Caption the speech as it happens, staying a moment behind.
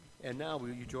And now will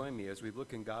you join me as we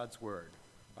look in God's Word?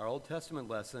 Our Old Testament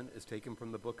lesson is taken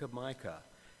from the book of Micah,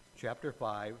 chapter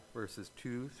 5, verses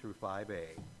 2 through 5a.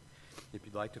 If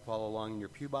you'd like to follow along in your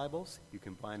pew Bibles, you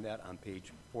can find that on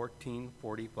page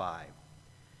 1445.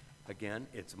 Again,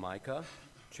 it's Micah,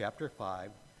 chapter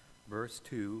 5, verse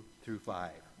 2 through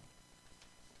 5.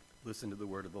 Listen to the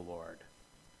word of the Lord.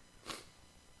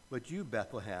 But you,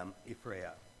 Bethlehem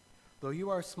Ephraim, though you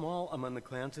are small among the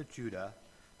clans of Judah,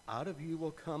 out of you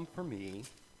will come for me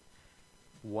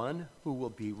one who will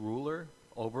be ruler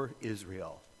over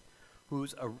Israel,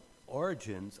 whose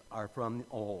origins are from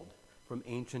old, from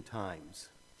ancient times.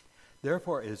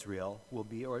 Therefore Israel will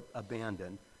be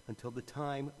abandoned until the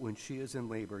time when she is in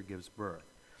labor gives birth,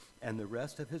 and the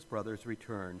rest of his brothers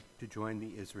return to join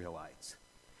the Israelites.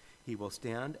 He will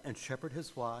stand and shepherd his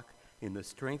flock in the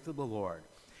strength of the Lord,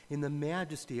 in the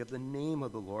majesty of the name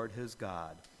of the Lord his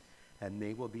God. And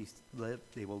they will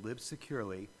live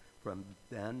securely. From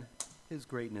then his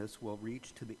greatness will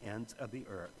reach to the ends of the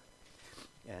earth,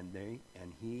 and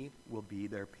he will be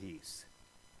their peace.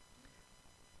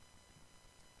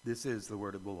 This is the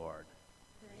word of the Lord.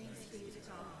 Thanks be to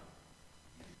God.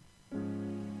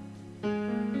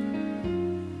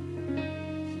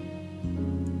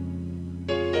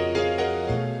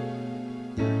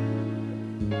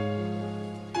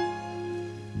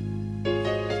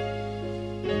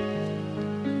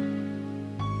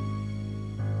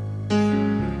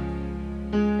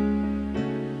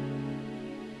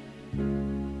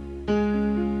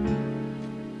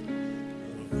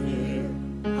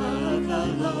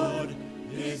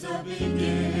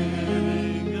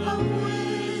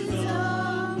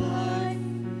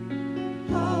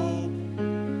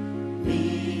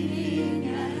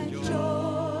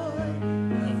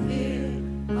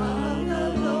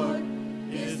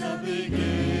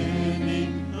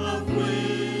 Beginning of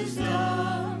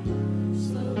wisdom,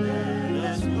 so let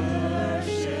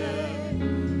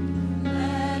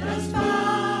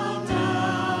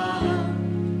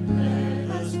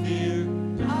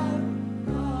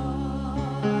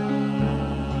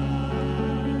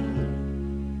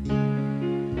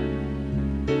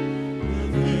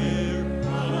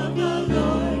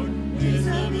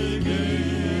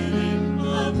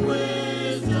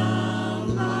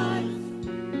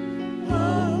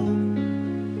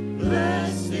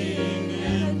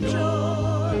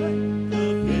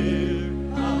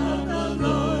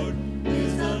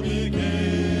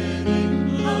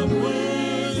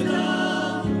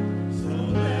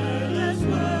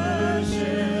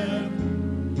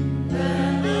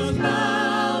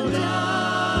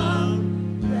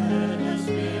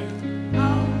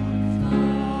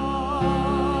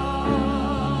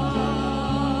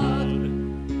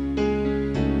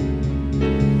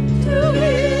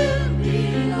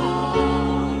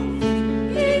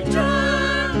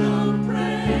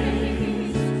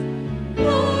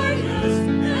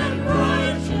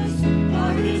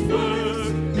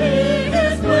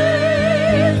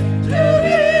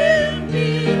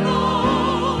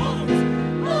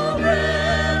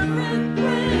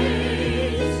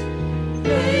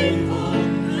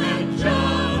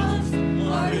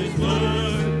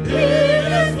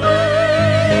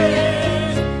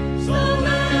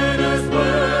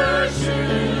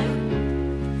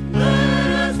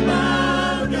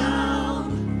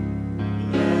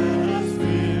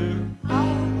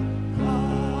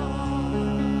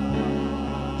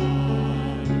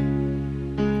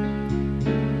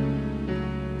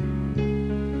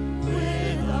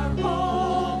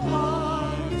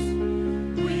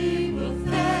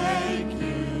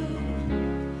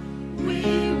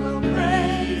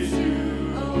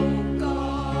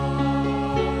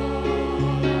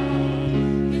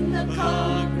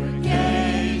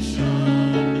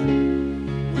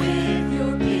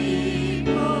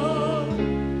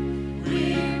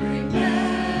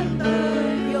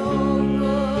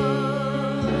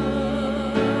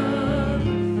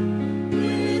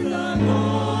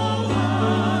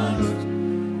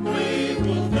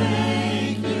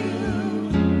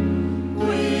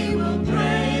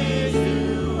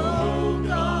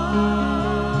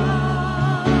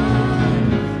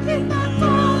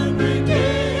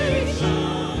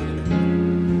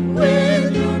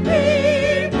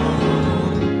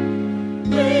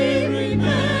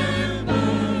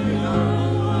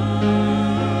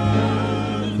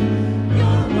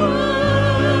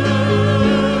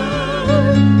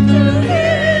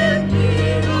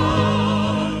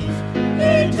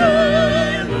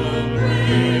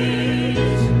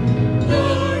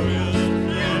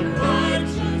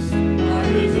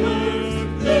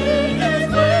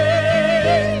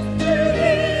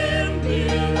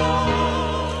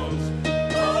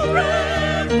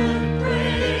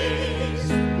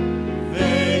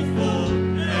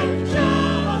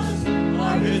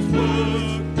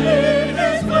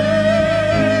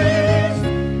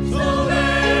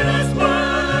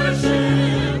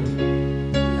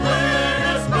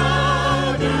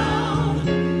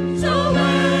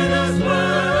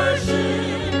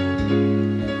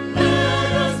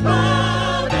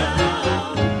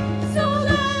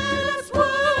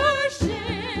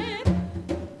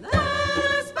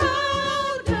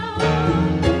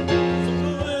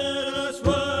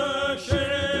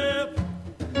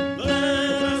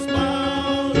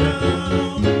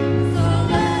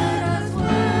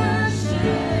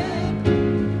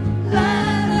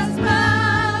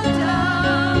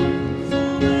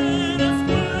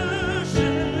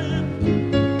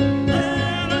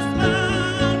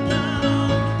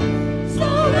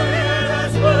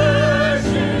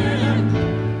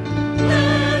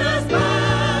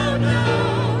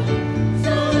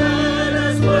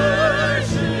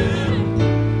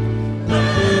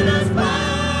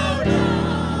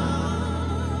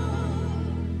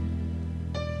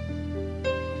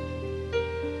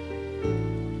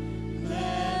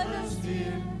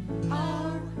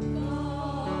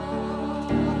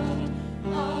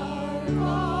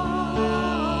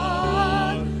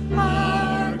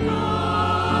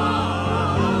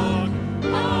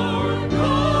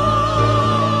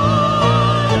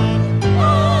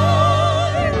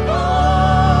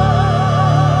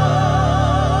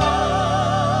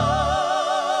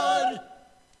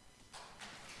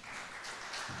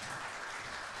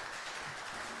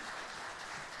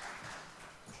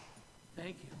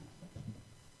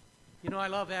I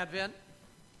love Advent.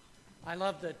 I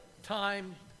love the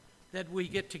time that we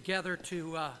get together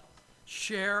to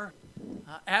share.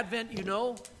 Advent,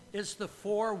 is the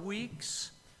 4 weeks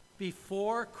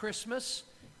before Christmas.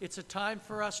 It's a time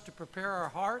for us to prepare our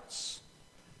hearts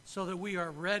so that we are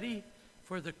ready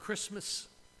for the Christmas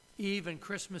Eve and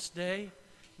Christmas Day,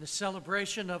 the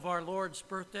celebration of our Lord's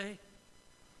birthday.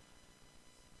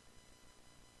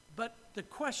 But the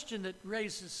question that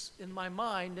raises in my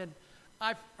mind, and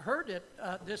I've heard it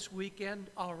this weekend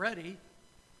already,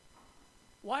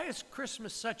 why is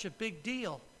Christmas such a big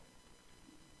deal?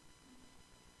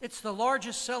 It's the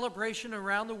largest celebration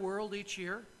around the world each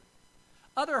year.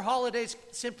 Other holidays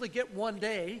simply get one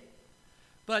day,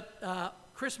 but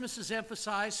Christmas is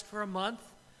emphasized for a month,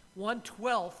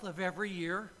 1/12 of every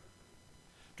year.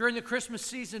 During the Christmas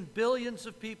season, billions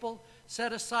of people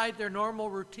set aside their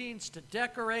normal routines to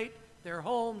decorate their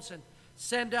homes and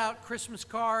send out Christmas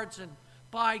cards and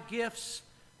buy gifts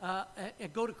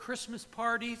and go to Christmas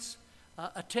parties,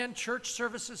 attend church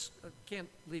services, can't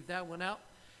leave that one out,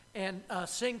 and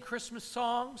sing Christmas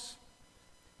songs,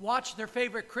 watch their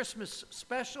favorite Christmas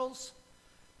specials,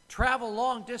 travel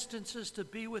long distances to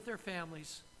be with their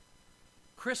families.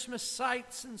 Christmas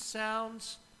sights and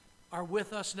sounds are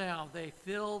with us now. They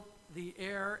fill the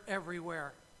air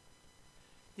everywhere.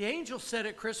 The angel said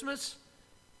at Christmas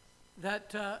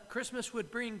that Christmas would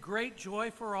bring great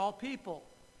joy for all people.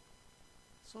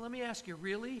 So let me ask you,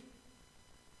 really?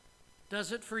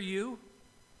 Does it for you?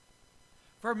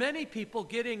 For many people,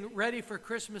 getting ready for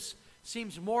Christmas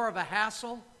seems more of a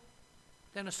hassle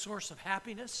than a source of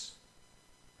happiness.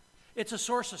 It's a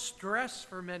source of stress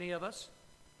for many of us.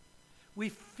 We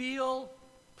feel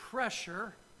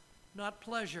pressure, not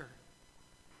pleasure.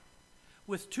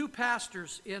 With 2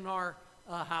 pastors in our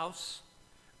house,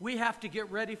 we have to get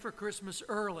ready for Christmas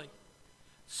early.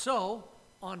 So,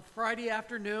 on Friday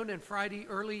afternoon and Friday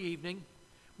early evening,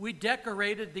 we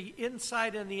decorated the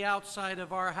inside and the outside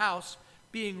of our house,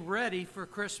 being ready for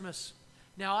Christmas.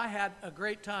 Now, I had a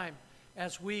great time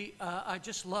as I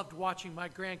just loved watching my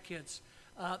grandkids.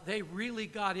 They really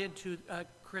got into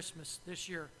Christmas this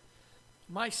year.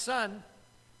 My son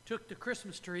took the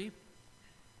Christmas tree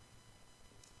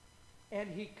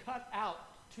and he cut out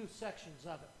 2 sections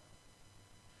of it.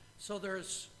 So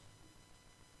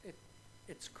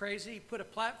it's crazy. He put a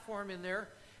platform in there,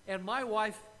 and my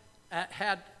wife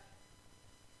had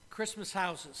Christmas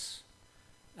houses,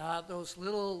 those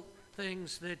little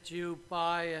things that you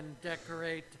buy and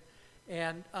decorate,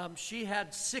 and she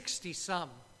had 60-some.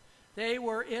 They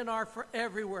were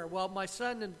everywhere. Well, my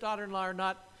son and daughter-in-law are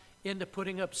not into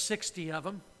putting up 60 of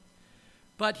them,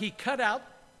 but he cut out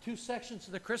 2 sections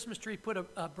of the Christmas tree, put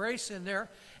a brace in there,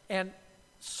 and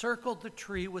circled the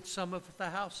tree with some of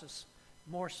the houses,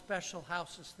 more special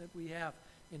houses that we have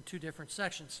in 2 different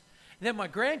sections. And then my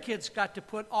grandkids got to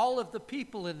put all of the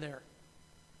people in there.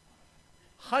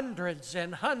 Hundreds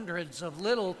and hundreds of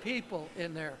little people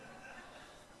in there.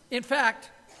 In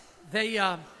fact,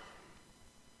 it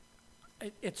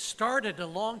started a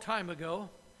long time ago,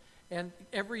 and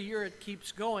every year it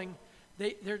keeps going.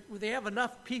 They have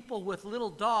enough people with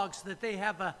little dogs that they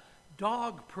have a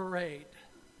dog parade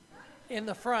in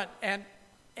the front, and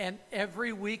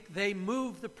every week they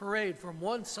move the parade from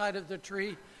one side of the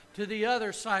tree to the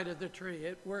other side of the tree.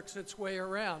 It works its way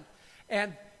around,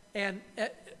 and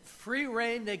free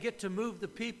reign. They get to move the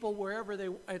people wherever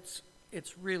it's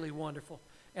really wonderful,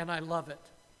 and I love it.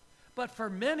 But for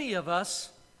many of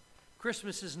us,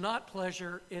 Christmas is not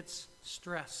pleasure, it's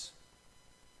stress.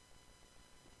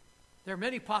 There are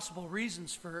many possible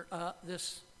reasons for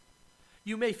this.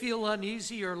 You may feel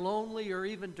uneasy or lonely or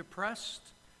even depressed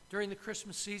during the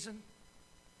Christmas season.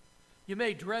 You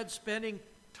may dread spending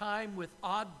time with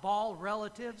oddball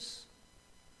relatives.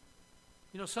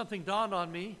 Something dawned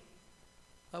on me.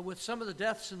 With some of the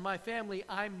deaths in my family,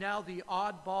 I'm now the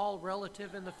oddball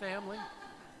relative in the family.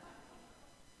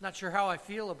 Not sure how I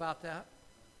feel about that.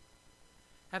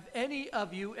 Have any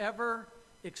of you ever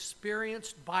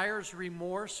experienced buyer's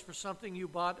remorse for something you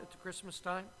bought at the Christmas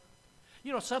time?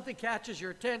 Something catches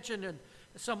your attention, and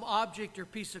some object or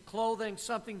piece of clothing,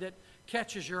 something that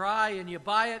catches your eye, and you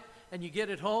buy it, and you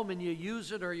get it home, and you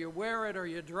use it, or you wear it, or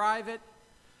you drive it,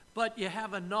 but you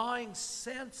have a gnawing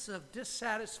sense of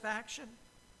dissatisfaction,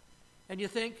 and you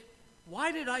think,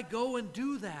 why did I go and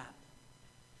do that?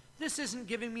 This isn't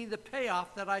giving me the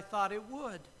payoff that I thought it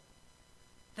would.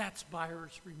 That's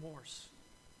buyer's remorse.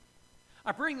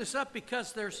 I bring this up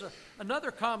because there's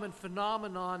another common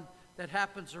phenomenon that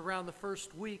happens around the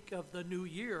first week of the new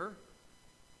year.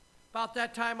 About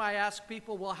that time, I ask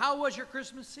people, well, how was your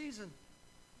Christmas season?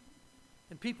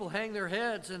 And people hang their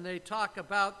heads and they talk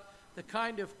about the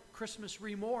kind of Christmas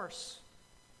remorse.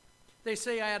 They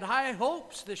say, I had high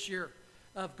hopes this year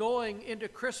of going into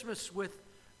Christmas with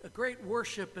a great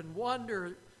worship and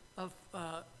wonder of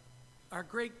our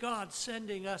great God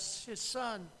sending us his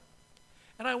Son.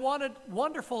 And I wanted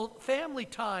wonderful family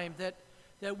time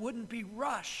that wouldn't be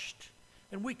rushed,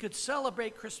 and we could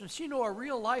celebrate Christmas. You know, a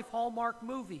real-life Hallmark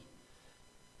movie.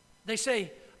 They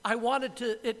say, I wanted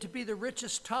it to be the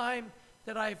richest time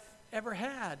that I've ever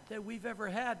had, that we've ever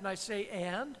had. And I say,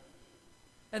 and?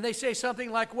 And they say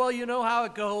something like, well, you know how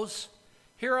it goes.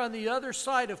 Here on the other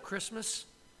side of Christmas,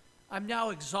 I'm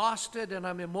now exhausted and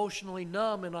I'm emotionally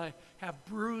numb, and I have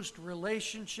bruised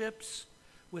relationships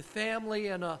with family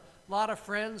and a lot of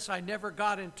friends I never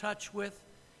got in touch with.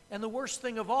 And the worst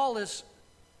thing of all is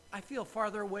I feel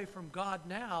farther away from God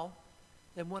now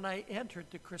than when I entered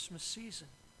the Christmas season.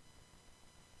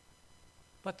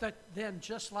 But then,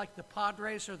 just like the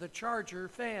Padres or the Charger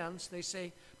fans, they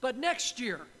say, but next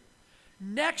year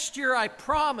I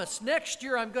promise, next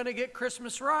year I'm going to get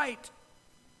Christmas right.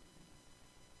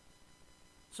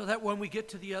 So that when we get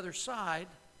to the other side,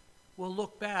 we'll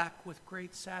look back with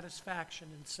great satisfaction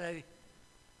and say,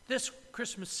 this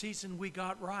Christmas season we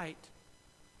got right.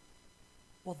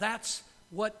 Well, that's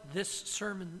what this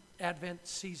sermon Advent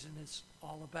season is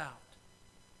all about.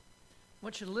 I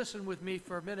want you to listen with me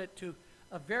for a minute to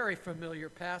a very familiar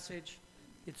passage.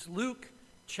 It's Luke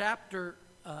chapter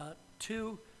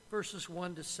 2, verses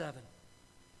 1 to 7.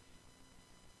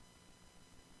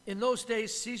 In those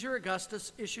days, Caesar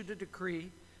Augustus issued a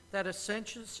decree that a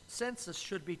census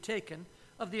should be taken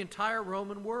of the entire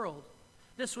Roman world.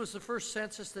 This was the first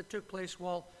census that took place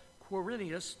while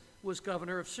Quirinius was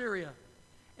governor of Syria,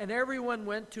 and everyone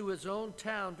went to his own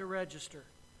town to register.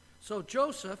 So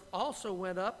Joseph also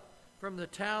went up from the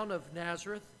town of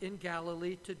Nazareth in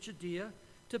Galilee to Judea,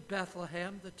 to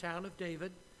Bethlehem, the town of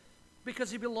David,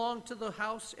 because he belonged to the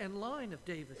house and line of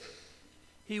David.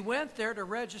 He went there to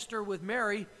register with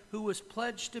Mary, who was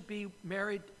pledged to be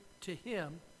married to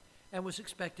him and was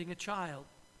expecting a child.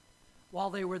 While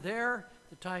they were there,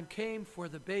 the time came for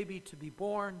the baby to be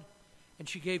born, and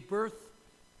she gave birth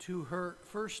to her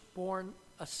firstborn,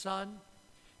 a son.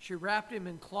 She wrapped him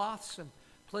in cloths and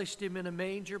placed him in a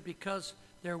manger because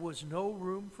there was no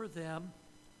room for them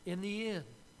in the inn.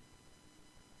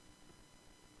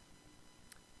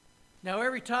 Now,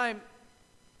 every time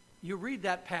you read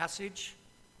that passage,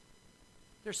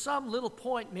 there's some little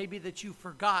point maybe that you've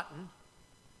forgotten,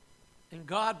 and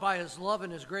God, by his love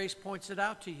and his grace, points it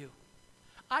out to you.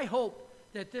 I hope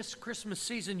that this Christmas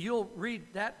season you'll read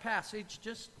that passage,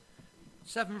 just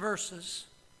 7 verses,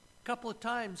 a couple of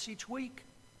times each week.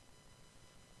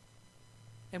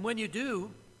 And when you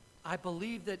do, I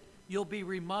believe that you'll be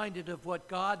reminded of what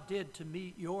God did to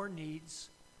meet your needs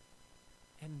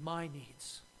and my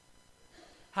needs.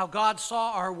 How God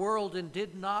saw our world and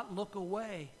did not look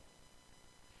away.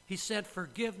 He sent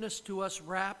forgiveness to us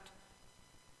wrapped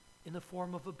in the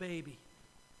form of a baby.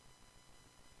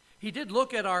 He did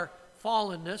look at our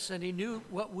fallenness, and he knew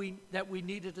that we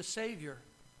needed a Savior.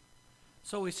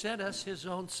 So he sent us his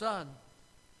own Son.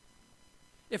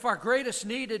 If our greatest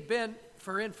need had been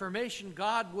for information,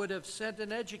 God would have sent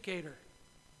an educator.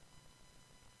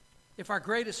 If our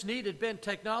greatest need had been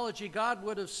technology, God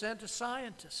would have sent a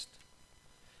scientist.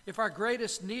 If our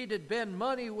greatest need had been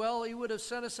money, well, he would have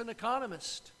sent us an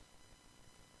economist.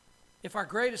 If our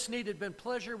greatest need had been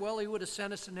pleasure, well, he would have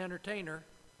sent us an entertainer.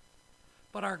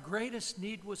 But our greatest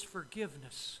need was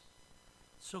forgiveness.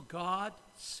 So God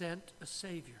sent a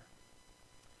Savior.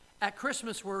 At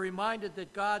Christmas, we're reminded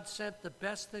that God sent the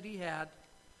best that he had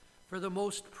for the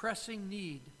most pressing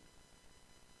need.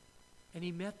 And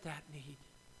he met that need.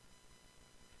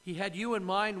 He had you in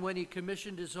mind when he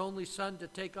commissioned his only Son to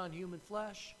take on human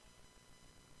flesh.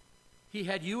 He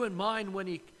had you in mind when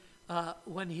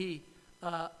he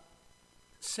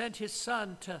sent his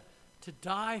Son to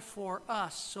die for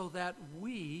us so that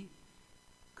we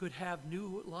could have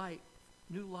new life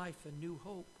and new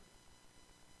hope.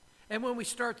 And when we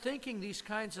start thinking these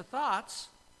kinds of thoughts,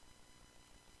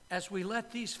 as we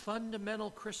let these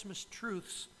fundamental Christmas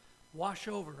truths wash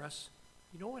over us,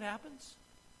 you know what happens?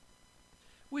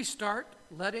 We start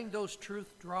letting those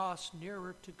truths draw us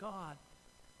nearer to God.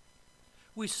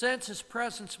 We sense his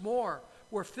presence more.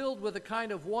 We're filled with a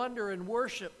kind of wonder and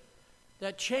worship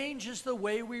that changes the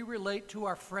way we relate to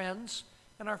our friends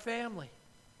and our family.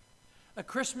 A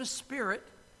Christmas spirit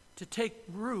to take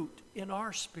root in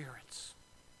our spirits.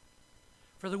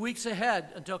 For the weeks ahead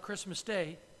until Christmas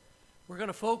Day, we're going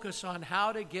to focus on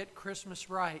how to get Christmas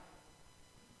right.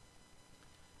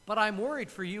 But I'm worried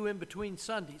for you in between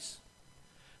Sundays.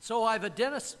 So I've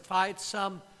identified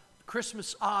some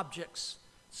Christmas objects,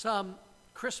 some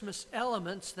Christmas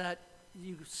elements that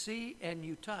you see and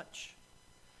you touch.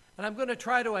 And I'm going to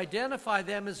try to identify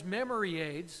them as memory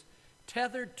aids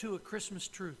tethered to a Christmas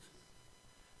truth.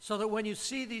 So that when you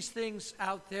see these things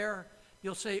out there,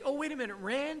 you'll say, oh, wait a minute,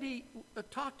 Randy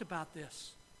talked about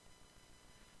this.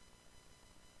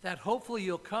 That hopefully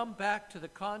you'll come back to the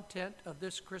content of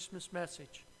this Christmas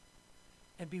message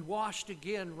and be washed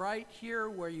again right here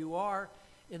where you are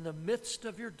in the midst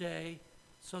of your day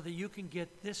so that you can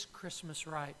get this Christmas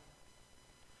right.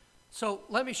 So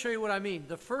let me show you what I mean.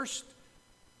 The first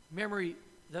memory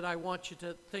that I want you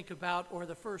to think about, or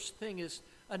the first thing, is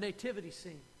a nativity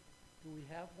scene. Do we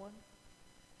have one?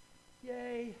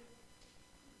 Yay.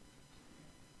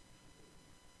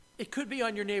 It could be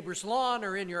on your neighbor's lawn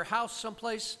or in your house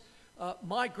someplace.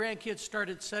 My grandkids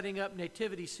started setting up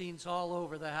nativity scenes all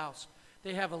over the house.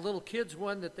 They have a little kids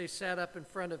one that they sat up in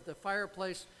front of the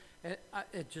fireplace, and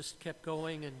it just kept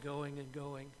going and going and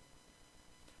going.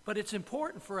 But it's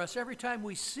important for us every time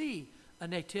we see a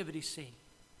nativity scene.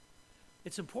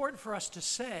 It's important for us to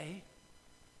say,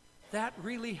 that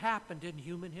really happened in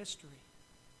human history.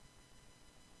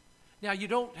 Now, you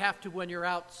don't have to, when you're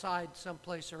outside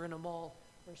someplace or in a mall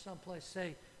or someplace,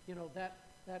 say, that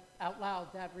out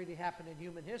loud, that really happened in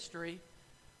human history.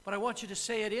 But I want you to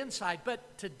say it inside.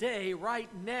 But today, right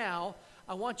now,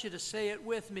 I want you to say it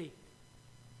with me.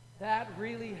 That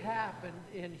really happened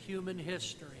in human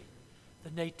history.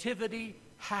 The nativity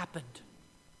happened.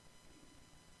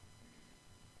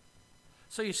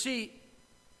 So you see,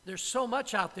 there's so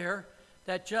much out there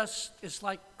that just is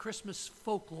like Christmas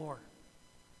folklore.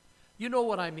 You know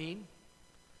what I mean.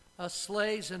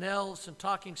 Sleighs and elves and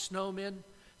talking snowmen,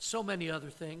 so many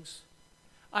other things.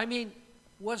 I mean,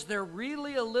 was there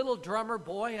really a little drummer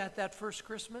boy at that first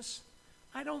Christmas?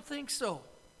 I don't think so.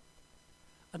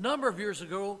 A number of years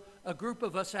ago, a group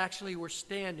of us actually were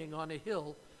standing on a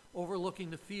hill overlooking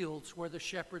the fields where the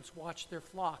shepherds watched their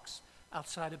flocks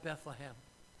outside of Bethlehem.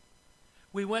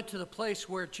 We went to the place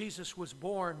where Jesus was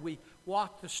born. We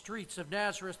walked the streets of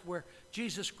Nazareth where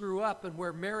Jesus grew up and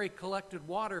where Mary collected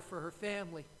water for her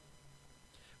family.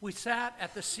 We sat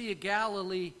at the Sea of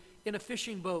Galilee in a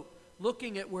fishing boat,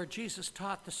 looking at where Jesus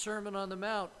taught the Sermon on the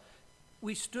Mount.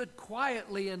 We stood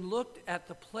quietly and looked at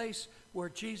the place where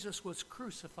Jesus was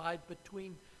crucified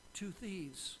between two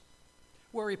thieves,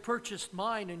 where he purchased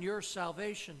mine and your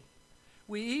salvation.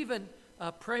 We even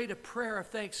prayed a prayer of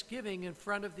thanksgiving in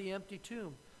front of the empty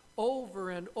tomb. Over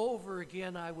and over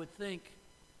again, I would think,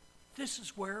 this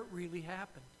is where it really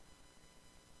happened.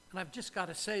 And I've just got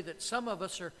to say that some of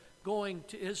us are going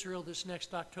to Israel this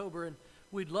next October, and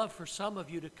we'd love for some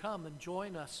of you to come and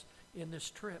join us in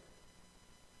this trip.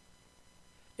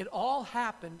 It all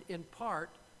happened in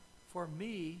part for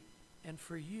me and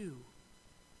for you.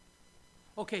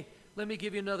 Okay, let me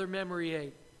give you another memory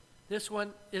aid. This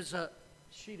one is a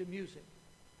sheet of music.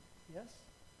 Yes?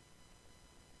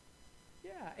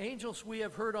 Yeah, angels we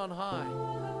have heard on high.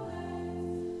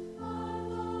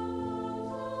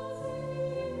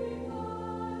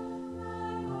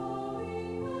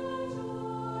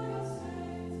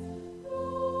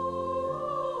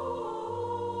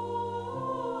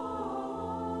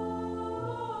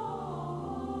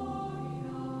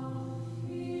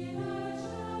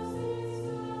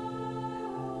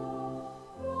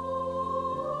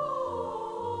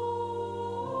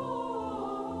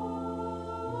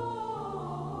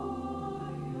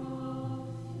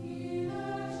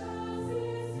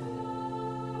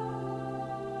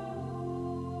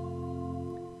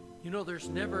 You know, there's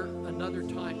never another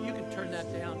time. You can turn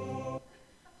that down,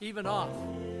 even off.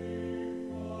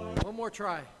 One more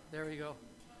try. There we go.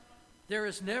 There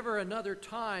is never another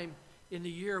time in the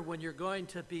year when you're going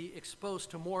to be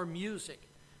exposed to more music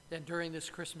than during this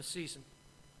Christmas season.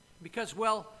 Because,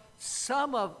 well,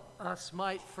 some of us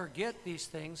might forget these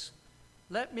things.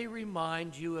 Let me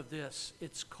remind you of this.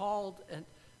 It's called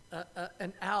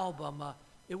an album.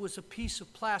 It was a piece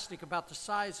of plastic about the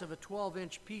size of a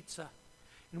 12-inch pizza.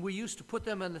 And we used to put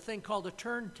them on the thing called a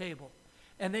turntable.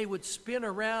 And they would spin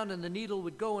around and the needle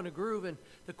would go in a groove, and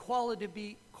the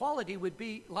quality would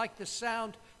be like the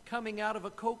sound coming out of a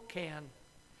Coke can.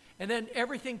 And then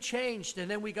everything changed,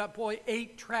 and then we got,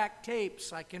 8-track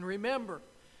tapes, I can remember.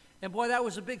 And boy, that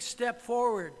was a big step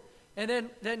forward. And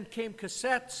then came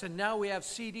cassettes, and now we have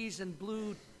CDs and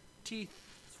blue teeth,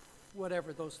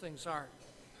 whatever those things are.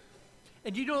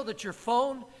 And you know that your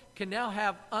phone can now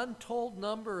have untold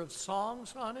number of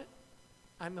songs on it?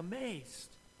 I'm amazed.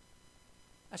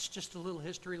 That's just a little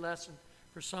history lesson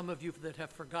for some of you that have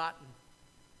forgotten.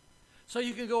 So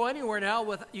you can go anywhere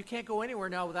now you can't go anywhere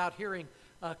now without hearing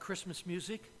Christmas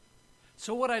music.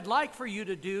 So what I'd like for you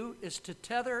to do is to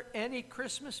tether any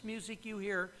Christmas music you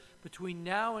hear between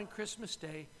now and Christmas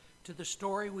Day to the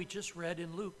story we just read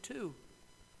in Luke 2.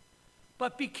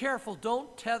 But be careful,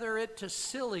 don't tether it to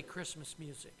silly Christmas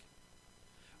music.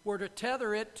 We're to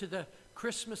tether it to the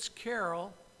Christmas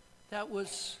carol that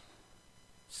was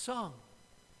sung.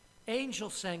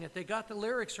 Angels sang it. They got the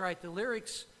lyrics right. The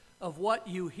lyrics of what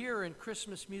you hear in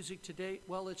Christmas music today,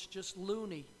 well, it's just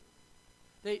loony.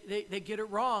 They get it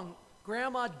wrong.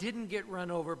 Grandma didn't get run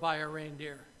over by a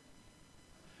reindeer.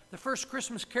 The first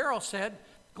Christmas carol said,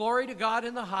 "Glory to God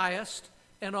in the highest,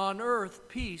 and on earth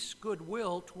peace,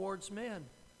 goodwill towards men."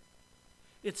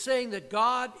 It's saying that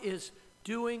God is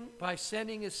doing by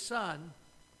sending his Son.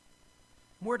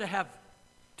 We're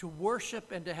to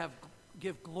worship and to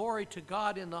give glory to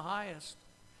God in the highest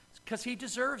because he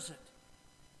deserves it.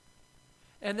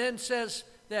 And then says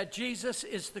that Jesus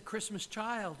is the Christmas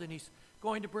child and he's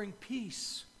going to bring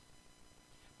peace.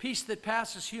 Peace that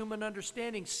passes human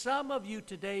understanding. Some of you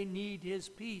today need his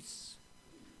peace.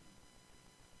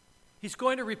 He's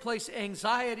going to replace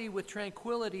anxiety with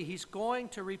tranquility. He's going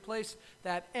to replace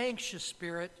that anxious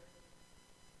spirit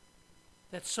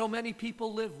that so many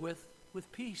people live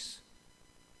with peace.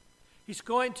 He's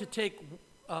going to take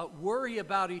worry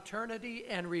about eternity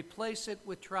and replace it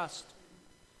with trust.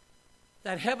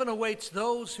 That heaven awaits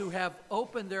those who have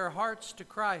opened their hearts to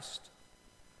Christ.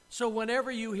 So whenever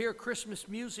you hear Christmas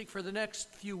music for the next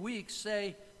few weeks,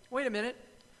 say, wait a minute,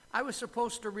 I was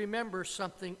supposed to remember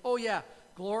something. Oh yeah,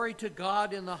 glory to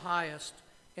God in the highest,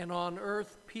 and on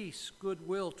earth peace,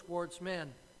 goodwill towards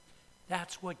men.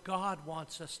 That's what God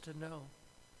wants us to know.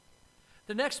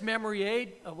 The next memory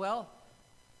aid,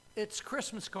 it's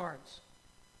Christmas cards.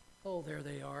 Oh, there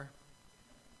they are.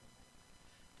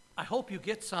 I hope you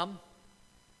get some.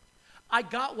 I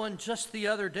got one just the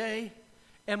other day,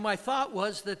 and my thought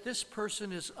was that this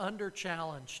person is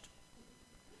under-challenged.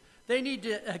 They need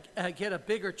to get a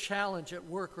bigger challenge at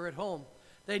work or at home.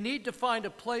 They need to find a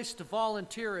place to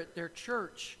volunteer at their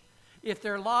church. If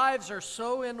their lives are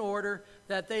so in order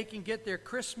that they can get their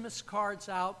Christmas cards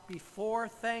out before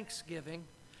Thanksgiving,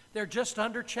 they're just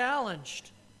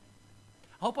under-challenged.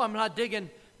 I hope I'm not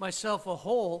digging myself a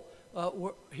hole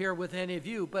here with any of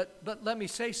you, but let me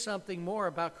say something more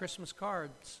about Christmas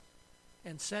cards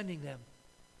and sending them.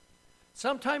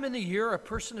 Sometime in the year, a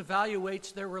person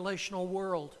evaluates their relational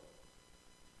world.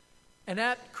 And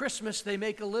at Christmas, they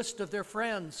make a list of their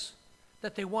friends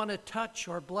that they want to touch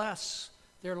or bless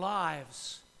their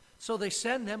lives. So they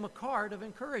send them a card of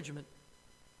encouragement.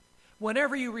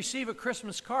 Whenever you receive a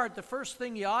Christmas card, the first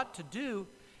thing you ought to do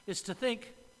is to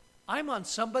think, I'm on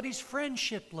somebody's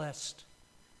friendship list.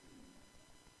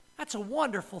 That's a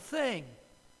wonderful thing.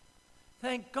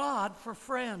 Thank God for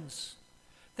friends.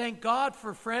 Thank God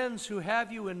for friends who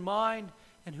have you in mind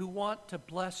and who want to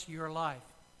bless your life.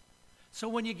 So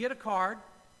when you get a card,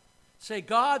 say,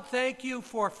 God, thank you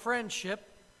for friendship,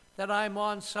 that I'm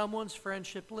on someone's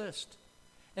friendship list.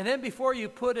 And then before you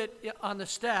put it on the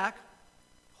stack,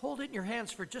 hold it in your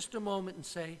hands for just a moment and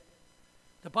say,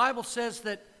 the Bible says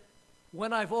that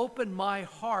when I've opened my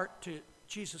heart to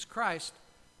Jesus Christ,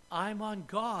 I'm on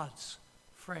God's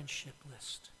friendship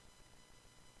list.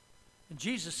 And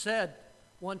Jesus said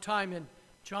one time in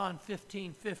John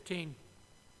 15:15,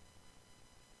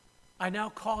 I now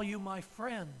call you my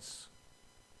friends.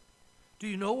 Do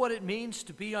you know what it means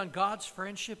to be on God's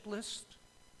friendship list?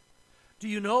 Do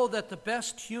you know that the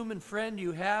best human friend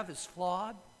you have is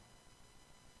flawed?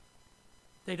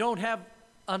 They don't have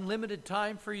unlimited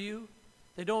time for you.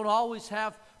 They don't always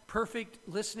have perfect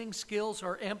listening skills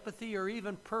or empathy or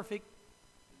even perfect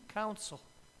counsel.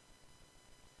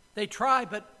 They try,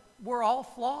 but we're all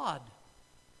flawed.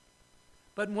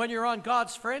 But when you're on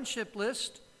God's friendship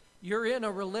list, you're in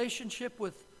a relationship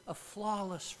with a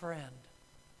flawless friend.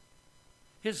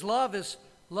 His love is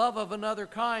love of another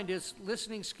kind. His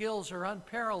listening skills are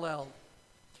unparalleled.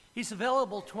 He's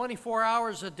available 24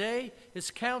 hours a day.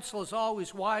 His counsel is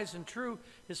always wise and true.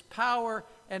 His power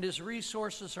and his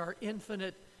resources are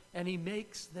infinite, and he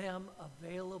makes them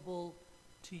available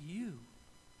to you.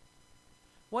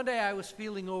 One day I was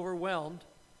feeling overwhelmed,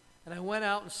 and I went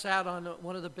out and sat on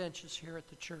one of the benches here at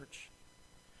the church.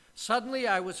 Suddenly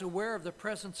I was aware of the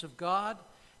presence of God,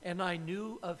 and I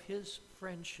knew of his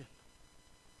friendship.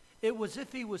 It was as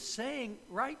if he was saying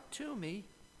right to me,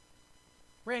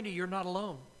 Randy, you're not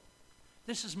alone.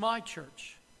 This is my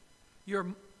church.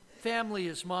 Your family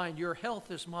is mine. Your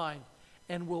health is mine.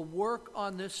 And we'll work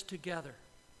on this together.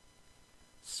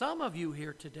 Some of you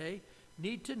here today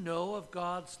need to know of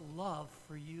God's love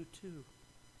for you too.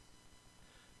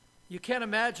 You can't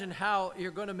imagine how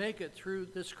you're going to make it through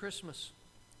this Christmas.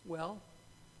 Well,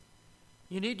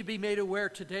 You need to be made aware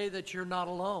today that you're not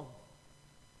alone.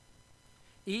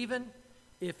 Even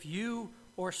if you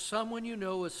or someone you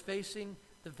know is facing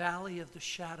the valley of the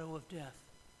shadow of death,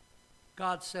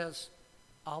 God says,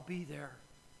 I'll be there.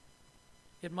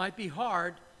 It might be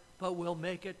hard, but we'll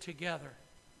make it together.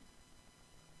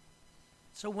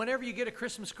 So whenever you get a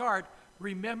Christmas card,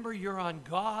 remember you're on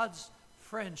God's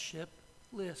friendship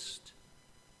list.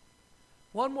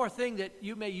 One more thing that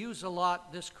you may use a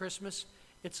lot this Christmas,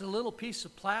 it's a little piece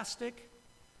of plastic.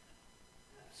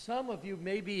 Some of you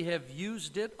maybe have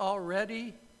used it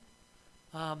already.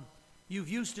 You've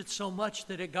used it so much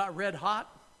that it got red hot.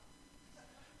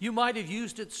 You might have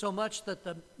used it so much that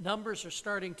the numbers are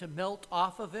starting to melt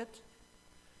off of it.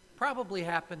 Probably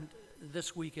happened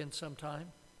this weekend sometime.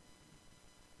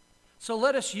 So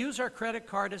let us use our credit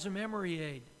card as a memory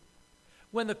aid.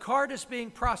 When the card is being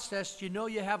processed, you know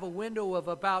you have a window of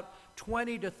about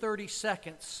 20 to 30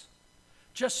 seconds.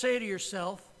 Just say to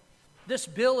yourself, this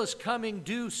bill is coming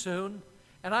due soon,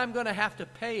 and I'm going to have to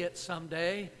pay it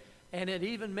someday, and it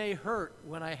even may hurt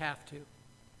when I have to.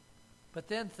 But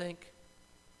then think,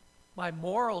 my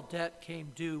moral debt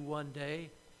came due one day,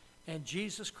 and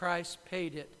Jesus Christ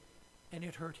paid it, and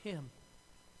it hurt him.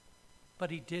 But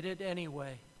he did it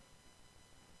anyway.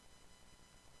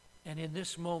 And in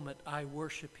this moment, I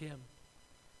worship him.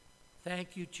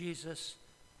 Thank you, Jesus,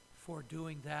 for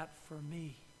doing that for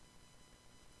me.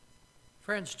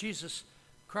 Friends, Jesus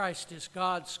Christ is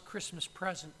God's Christmas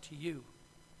present to you.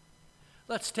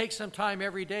 Let's take some time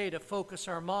every day to focus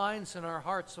our minds and our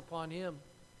hearts upon him.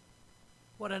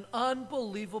 What an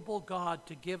unbelievable God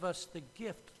to give us the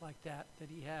gift like that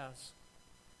he has.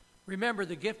 Remember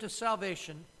the gift of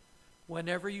salvation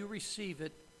whenever you receive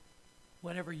it,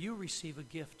 whenever you receive a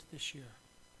gift this year.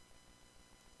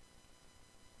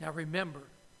 Now remember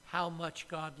how much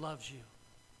God loves you.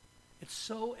 It's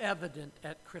so evident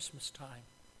at Christmas time.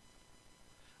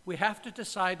 We have to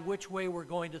decide which way we're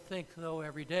going to think, though,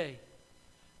 every day.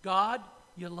 God,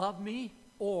 you love me,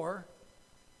 or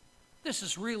this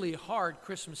is really a hard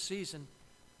Christmas season,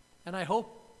 and I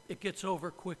hope it gets over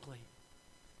quickly.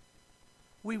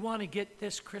 We want to get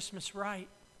this Christmas right,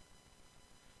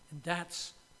 and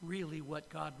that's really what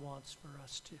God wants for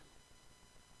us to.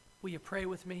 Will you pray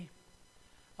with me?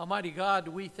 Almighty God,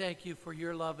 we thank you for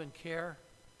your love and care.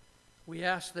 We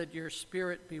ask that your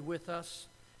Spirit be with us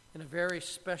in a very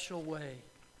special way,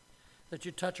 that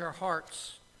you touch our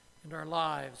hearts and our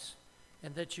lives,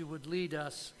 and that you would lead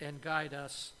us and guide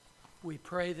us. We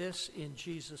pray this in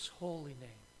Jesus' holy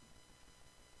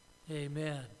name.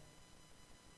 Amen.